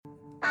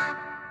Good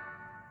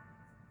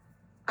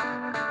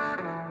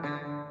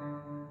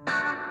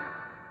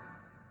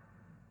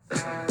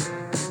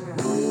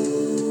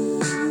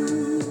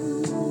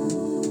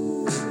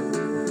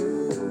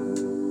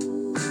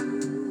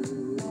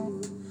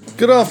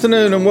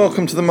afternoon and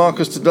welcome to the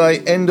Marcus Today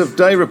End of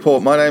Day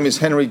Report. My name is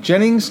Henry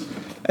Jennings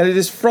and it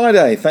is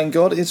Friday. Thank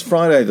God it's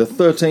Friday, the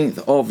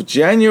 13th of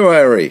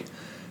January.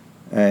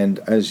 And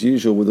as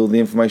usual with all the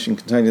information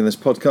contained in this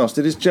podcast,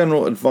 it is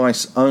general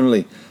advice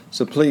only.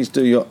 So please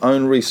do your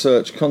own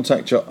research,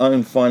 contact your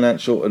own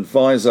financial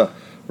advisor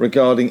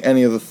regarding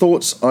any of the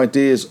thoughts,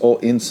 ideas or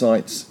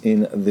insights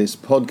in this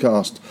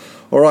podcast.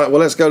 All right,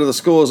 well, let's go to the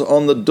scores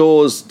on the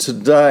doors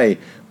today.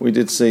 We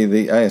did see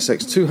the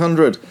ASX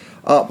 200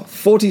 up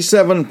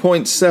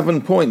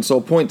 47.7 points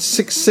or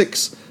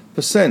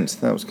 0.66%.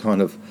 That was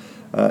kind of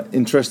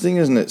interesting,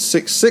 isn't it?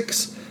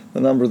 66, the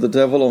number of the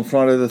devil on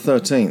Friday the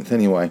 13th.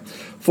 Anyway,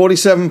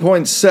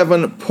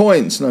 47.7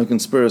 points, no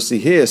conspiracy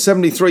here.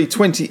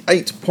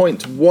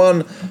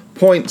 73.28.1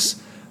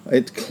 points.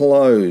 It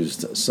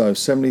closed, so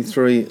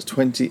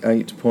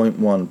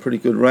 73.28.1, pretty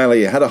good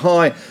rally. It had a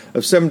high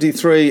of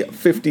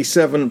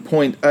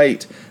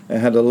 73.57.8. It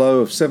had a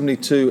low of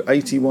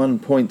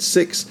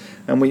 72.81.6,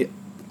 and we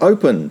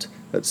opened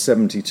at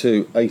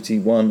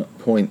 72.81.6,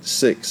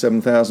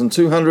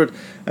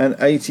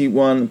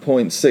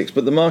 7,281.6.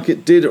 But the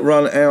market did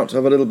run out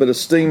of a little bit of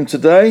steam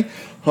today,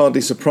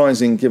 hardly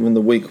surprising given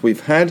the week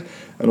we've had.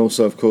 And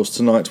also, of course,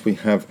 tonight we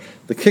have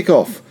the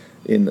kickoff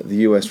in the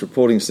US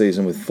reporting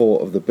season with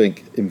 4 of the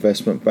big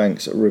investment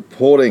banks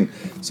reporting.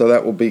 So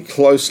that will be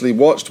closely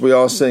watched. We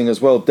are seeing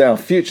as well Dow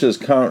futures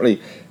currently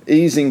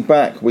easing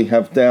back. We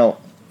have Dow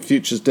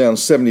futures down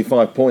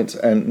 75 points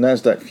and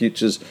Nasdaq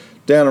futures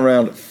down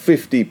around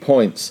 50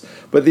 points.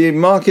 But the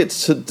market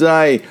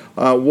today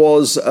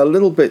was a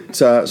little bit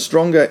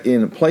stronger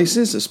in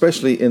places,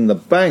 especially in the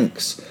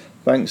banks.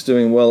 Banks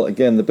doing well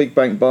again. The big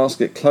bank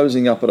basket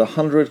closing up at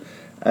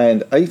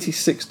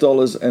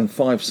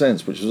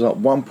 $186.05, which was up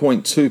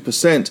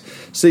 1.2%.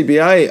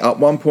 CBA up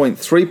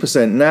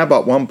 1.3%. NAB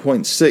up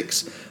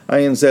 1.6%.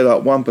 ANZ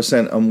up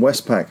 1% and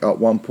Westpac up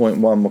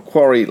 1.1%.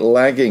 Macquarie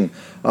lagging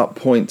up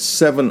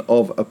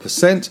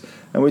 0.7%.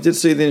 And we did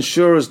see the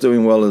insurers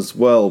doing well as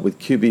well, with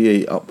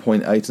QBE up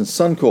 0.8% and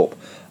Suncorp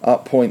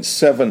up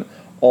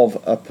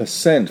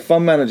 0.7%.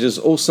 Fund managers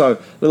also a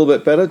little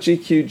bit better.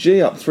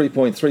 GQG up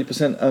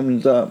 3.3%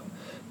 and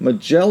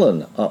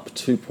Magellan up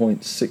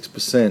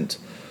 2.6%.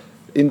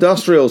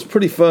 Industrials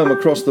pretty firm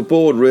across the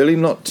board, really.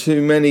 Not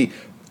too many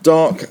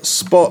dark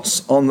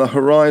spots on the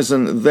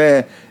horizon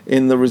there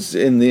in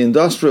the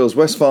industrials.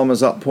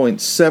 Wesfarmers up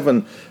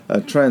 0.7%,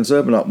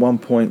 Transurban up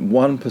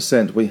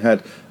 1.1%. We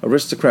had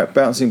Aristocrat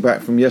bouncing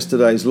back from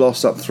yesterday's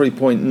loss up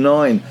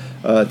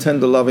 3.9%.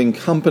 Tender Loving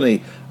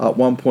Company up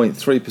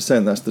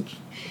 1.3%. That's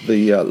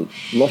the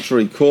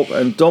Lottery Corp.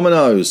 And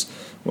Domino's,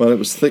 well, it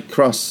was thick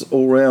crusts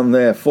all round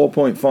there,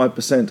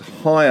 4.5%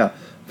 higher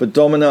for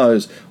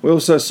Domino's. We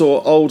also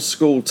saw old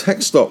school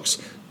tech stocks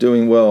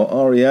doing well.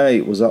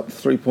 REA was up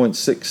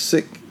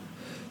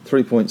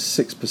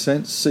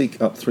 3.6%,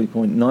 Seek up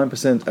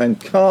 3.9%, and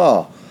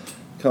car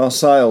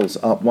sales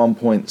up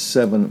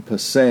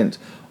 1.7%.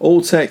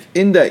 All tech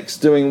index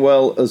doing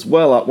well as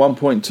well, up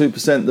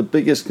 1.2%. The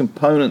biggest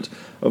component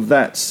of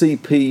that,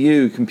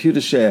 CPU,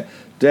 Computershare,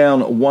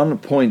 down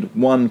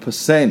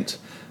 1.1%.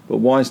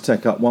 But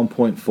WiseTech up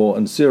 1.4%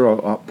 and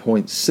Xero up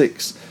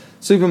 0.6%.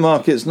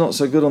 Supermarkets not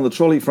so good on the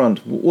trolley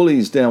front.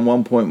 Woolies down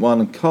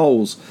 1.1% and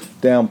Coles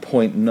down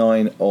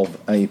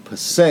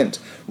 0.9%.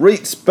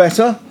 REITs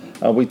better.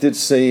 We did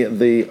see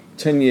the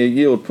 10-year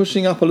yield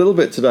pushing up a little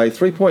bit today,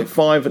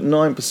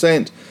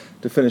 3.59%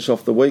 to finish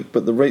off the week.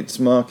 But the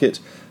REITs market,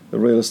 the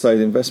Real Estate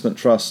Investment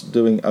Trust,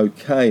 doing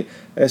okay.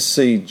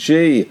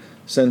 SCG,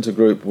 Centre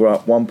Group were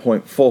up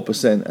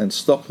 1.4% and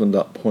Stockland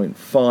up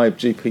 0.5%.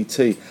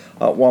 GPT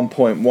up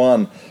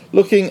 1.1%.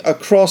 Looking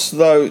across,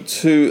 though,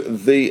 to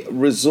the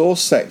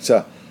resource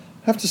sector,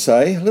 I have to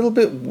say, a little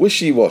bit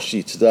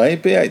wishy-washy today.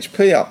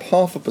 BHP up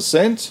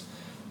 0.5%,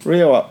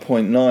 Rio up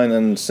 0.9%,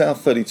 and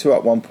South 32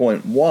 up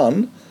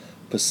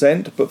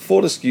 1.1%, but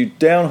Fortescue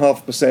down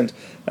 0.5%,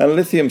 and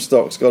lithium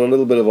stocks got a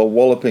little bit of a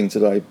walloping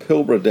today.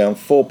 Pilbara down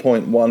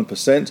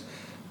 4.1%,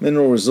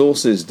 Mineral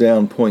Resources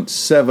down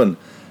 0.7%,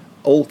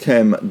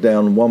 Allchem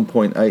down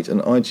 1.8%,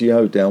 and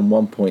IGO down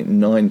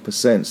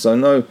 1.9%. So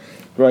no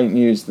great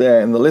news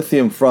there. In the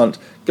lithium front,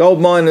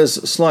 gold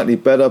miners slightly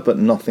better, but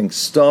nothing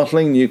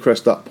startling.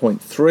 Newcrest up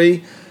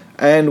 0.3%,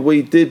 and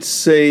we did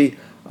see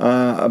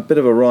a bit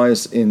of a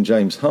rise in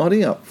James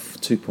Hardie, up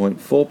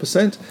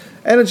 2.4%.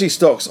 Energy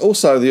stocks,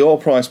 also the oil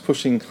price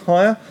pushing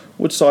higher.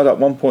 Woodside up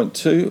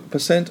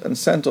 1.2% and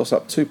Santos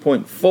up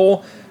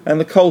 2.4%. And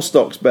the coal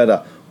stocks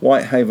better.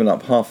 Whitehaven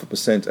up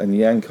 0.5% and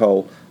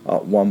Yancoal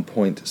up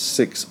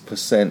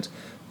 1.6%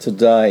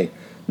 today.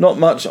 Not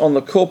much on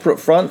the corporate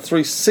front.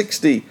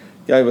 360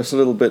 gave us a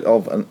little bit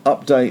of an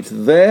update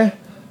there,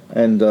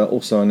 and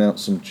also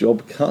announced some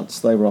job cuts.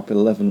 They were up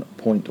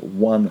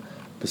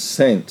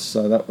 11.1%,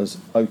 so that was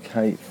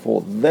okay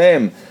for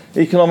them.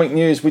 Economic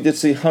news, we did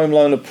see home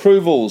loan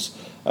approvals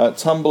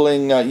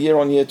tumbling year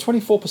on year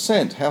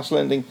 24%. House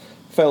lending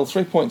fell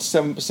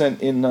 3.7%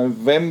 in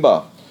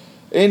November.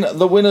 In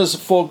the winners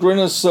for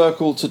Grinner's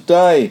Circle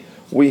today,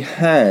 we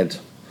had,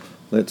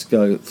 let's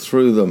go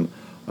through them,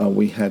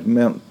 we had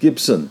Mount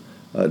Gibson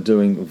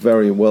doing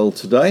very well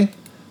today.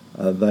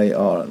 They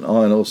are an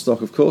iron ore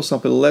stock, of course,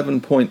 up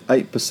 11.8%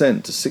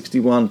 to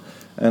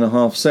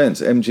 61.5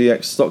 cents.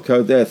 MGX stock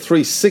code there,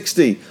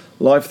 360,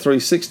 Live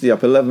 360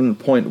 up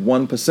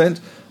 11.1%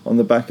 on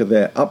the back of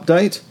their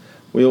update.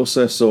 We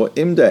also saw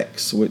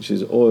Imdex, which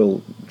is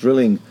oil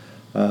drilling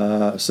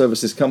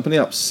services company,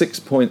 up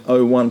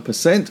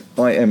 6.01%.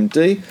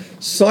 IMD.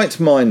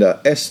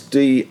 SiteMinder,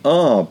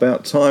 SDR,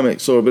 about time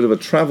it saw a bit of a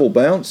travel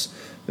bounce.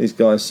 These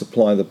guys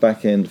supply the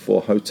back end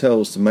for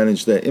hotels to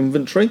manage their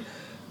inventory,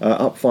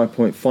 up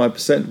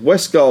 5.5%.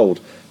 Westgold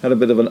had a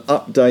bit of an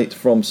update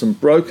from some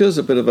brokers,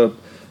 a bit of a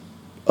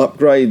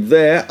upgrade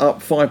there,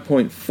 up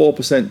 5.4%.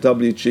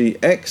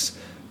 WGX.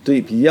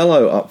 Deep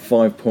Yellow up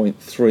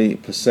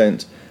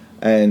 5.3%.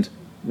 And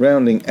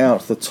rounding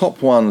out the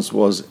top ones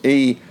was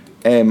EMR,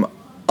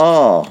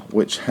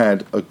 which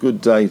had a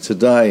good day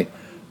today.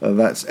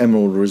 That's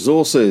Emerald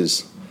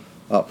Resources,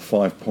 up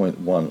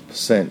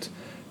 5.1%.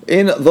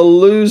 In the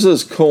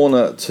losers'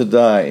 corner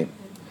today,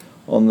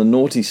 on the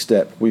naughty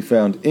step, we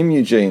found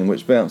Imugene,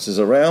 which bounces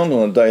around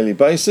on a daily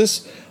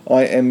basis.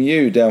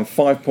 IMU down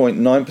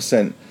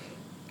 5.9%.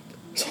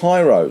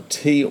 Tyro,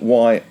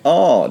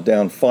 TYR,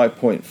 down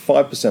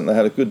 5.5%. They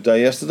had a good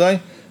day yesterday,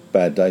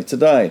 bad day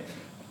today.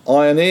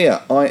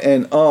 Ioneer,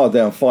 INR,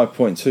 down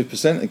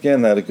 5.2%.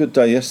 Again, they had a good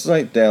day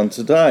yesterday, down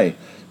today.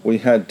 We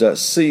had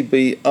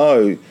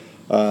CBO,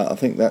 I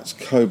think that's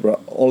Cobra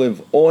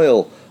Olive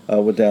Oil,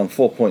 were down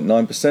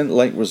 4.9%.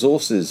 Lake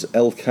Resources,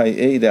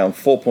 LKE, down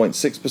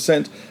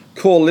 4.6%.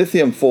 Core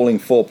Lithium falling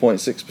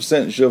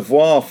 4.6%.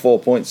 Jervois,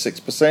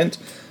 4.6%.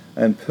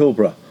 And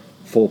Pilbara,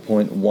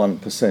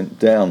 4.1%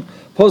 down.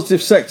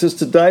 Positive sectors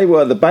today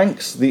were the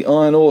banks, the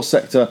iron ore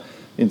sector,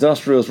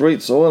 industrials,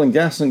 REITs, oil and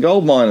gas and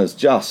gold miners.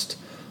 Just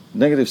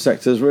negative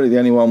sectors, really the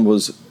only one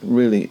was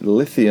really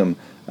lithium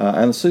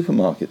and the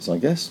supermarkets, I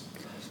guess.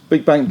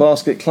 Big bank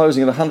basket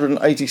closing at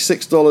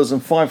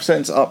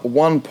 $186.05, up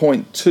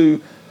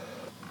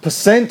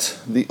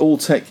 1.2%. The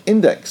All-Tech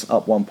Index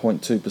up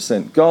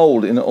 1.2%.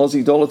 Gold in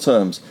Aussie dollar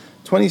terms,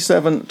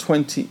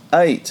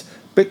 27.28.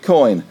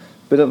 Bitcoin,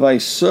 bit of a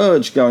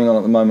surge going on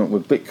at the moment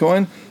with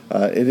Bitcoin.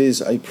 It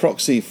is a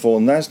proxy for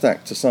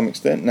NASDAQ to some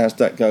extent.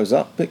 NASDAQ goes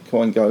up,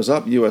 Bitcoin goes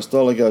up, US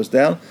dollar goes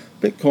down,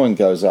 Bitcoin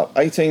goes up.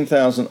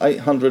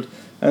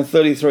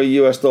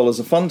 $18,833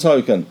 a fund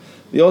token.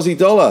 The Aussie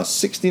dollar,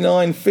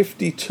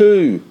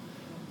 69.52.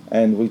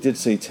 And we did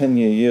see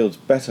 10-year yields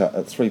better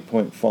at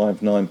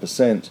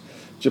 3.59%.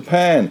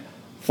 Japan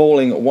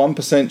falling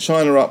 1%,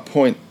 China up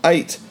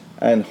 0.8%,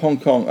 and Hong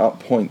Kong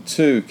up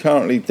 0.2%.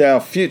 Currently Dow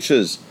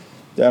futures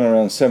down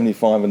around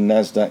 75 and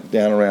NASDAQ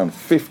down around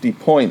 50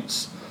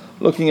 points.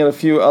 Looking at a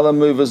few other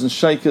movers and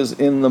shakers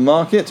in the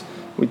market,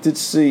 we did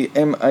see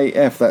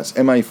MAF, that's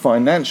MA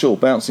Financial,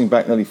 bouncing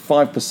back nearly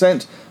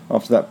 5%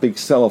 after that big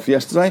sell-off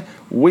yesterday.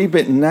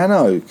 Weebit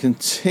Nano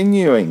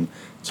continuing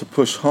to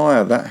push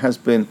higher. That has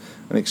been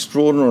an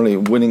extraordinarily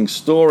winning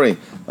story.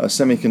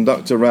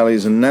 Semiconductor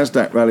rallies and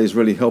NASDAQ rallies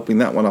really helping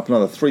that one up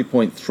another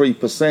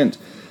 3.3%.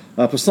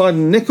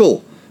 Poseidon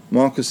Nickel,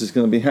 Marcus is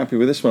going to be happy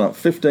with this one, up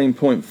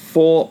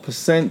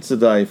 15.4%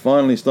 today,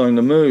 finally starting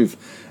to move.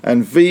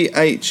 And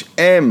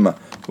VHM,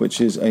 which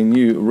is a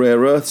new rare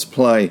earths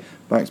play,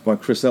 backed by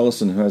Chris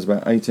Ellison, who has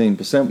about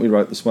 18%. We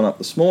wrote this one up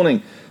this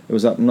morning. It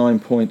was up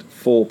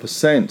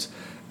 9.4%.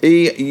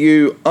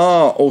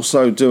 EUR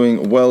also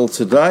doing well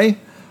today.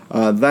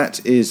 That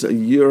is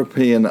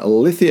European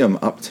Lithium,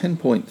 up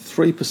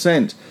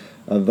 10.3%.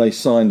 They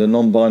signed a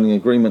non-binding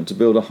agreement to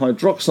build a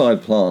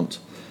hydroxide plant.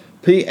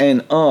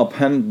 PNR,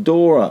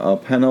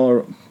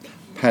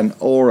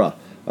 Panora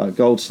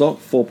gold stock,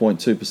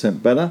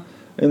 4.2% better.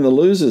 In the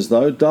losers,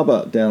 though,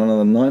 Dubber down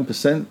another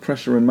 9%.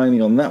 Pressure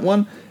remaining on that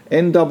one.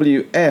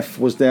 NWF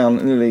was down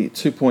nearly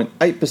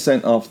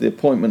 2.8% after the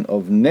appointment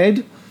of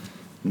Ned.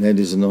 Ned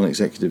is a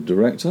non-executive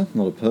director,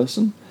 not a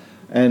person.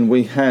 And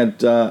we had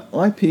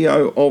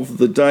IPO of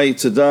the day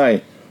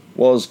today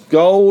was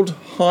Gold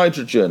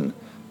Hydrogen,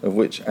 of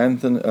which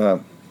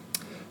Mr.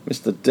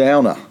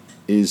 Downer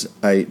is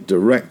a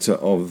director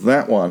of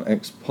that one.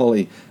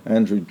 Ex-Poly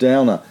Andrew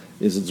Downer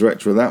is the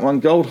director of that one.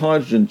 Gold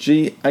Hydrogen,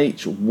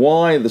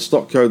 GHY, the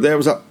stock code there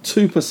was up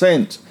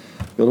 2%.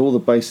 Got all the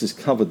bases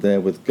covered there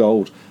with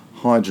Gold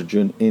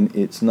Hydrogen in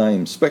its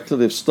name.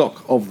 Speculative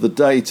stock of the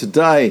day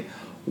today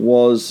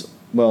was,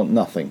 well,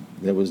 nothing.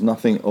 There was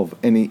nothing of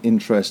any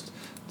interest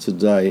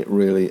today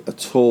really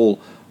at all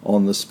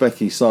on the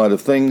specky side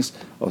of things,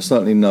 or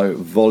certainly no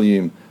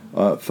volume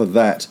for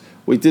that.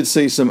 We did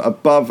see some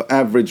above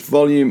average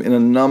volume in a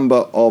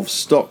number of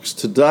stocks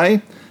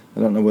today. I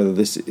don't know whether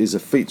this is a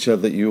feature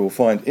that you will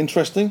find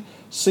interesting.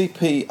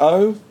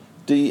 CPO,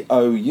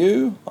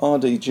 DOU,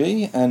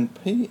 RDG and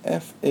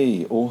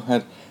PFE all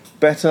had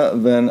better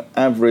than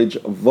average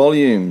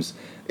volumes.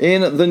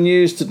 In the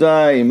news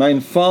today, Main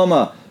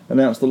Pharma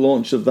announced the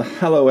launch of the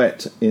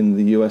Haloet in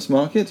the US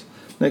market.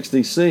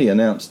 NextDC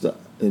announced that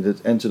it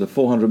had entered a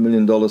 $400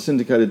 million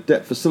syndicated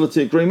debt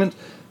facility agreement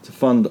to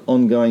fund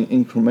ongoing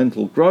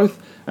incremental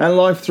growth. And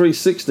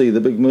Life360, the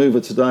big mover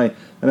today,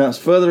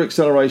 announced further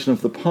acceleration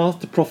of the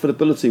path to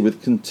profitability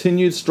with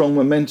continued strong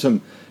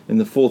momentum in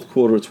the fourth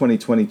quarter of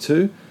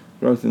 2022.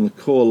 Growth in the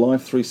core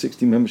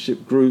Life360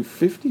 membership grew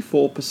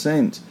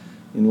 54%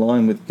 in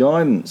line with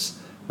guidance.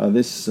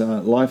 This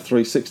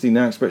Life360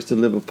 now expects to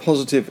deliver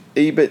positive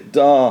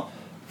EBITDA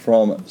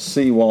from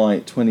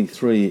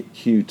CY23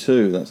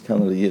 Q2. That's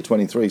calendar year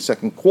 23,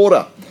 second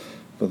quarter,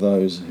 for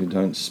those who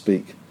don't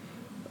speak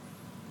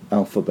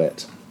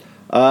alphabet.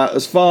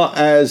 As far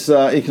as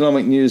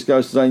economic news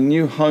goes today,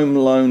 new home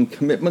loan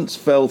commitments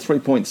fell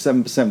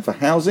 3.7% for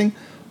housing,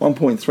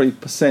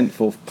 1.3%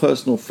 for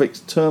personal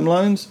fixed term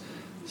loans,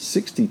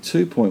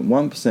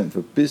 62.1%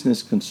 for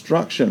business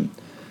construction.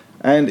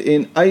 And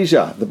in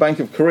Asia, the Bank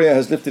of Korea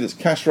has lifted its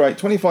cash rate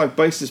 25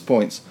 basis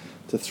points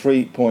to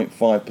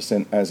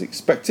 3.5% as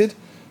expected.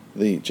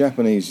 The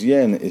Japanese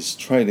yen is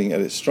trading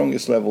at its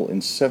strongest level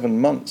in 7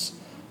 months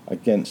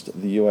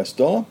against the US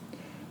dollar.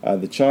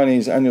 The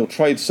Chinese annual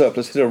trade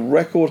surplus hit a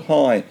record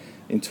high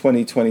in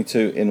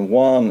 2022 in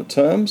yuan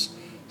terms.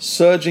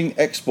 Surging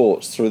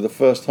exports through the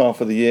first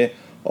half of the year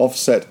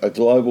offset a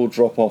global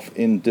drop-off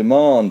in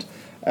demand.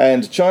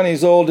 And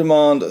Chinese oil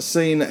demand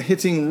seen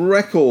hitting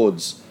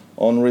records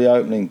on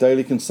reopening.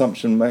 Daily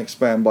consumption may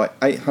expand by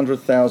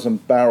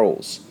 800,000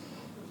 barrels,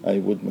 a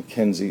Wood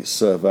Mackenzie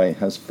survey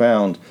has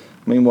found.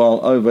 Meanwhile,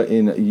 over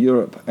in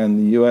Europe and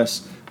the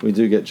US, we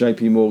do get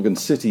JP Morgan,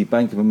 Citi,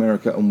 Bank of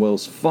America and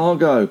Wells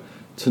Fargo.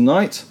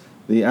 Tonight,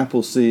 the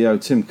Apple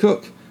CEO Tim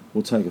Cook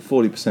will take a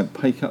 40%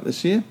 pay cut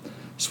this year.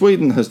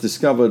 Sweden has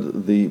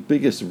discovered the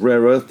biggest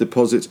rare earth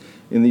deposit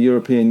in the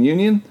European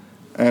Union.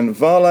 And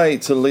Vale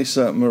to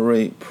Lisa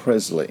Marie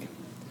Presley,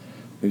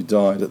 who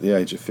died at the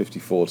age of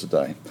 54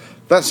 today.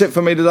 That's it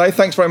for me today.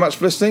 Thanks very much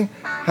for listening.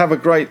 Have a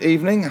great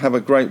evening, have a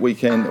great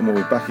weekend, and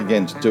we'll be back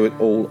again to do it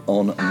all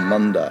on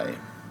Monday.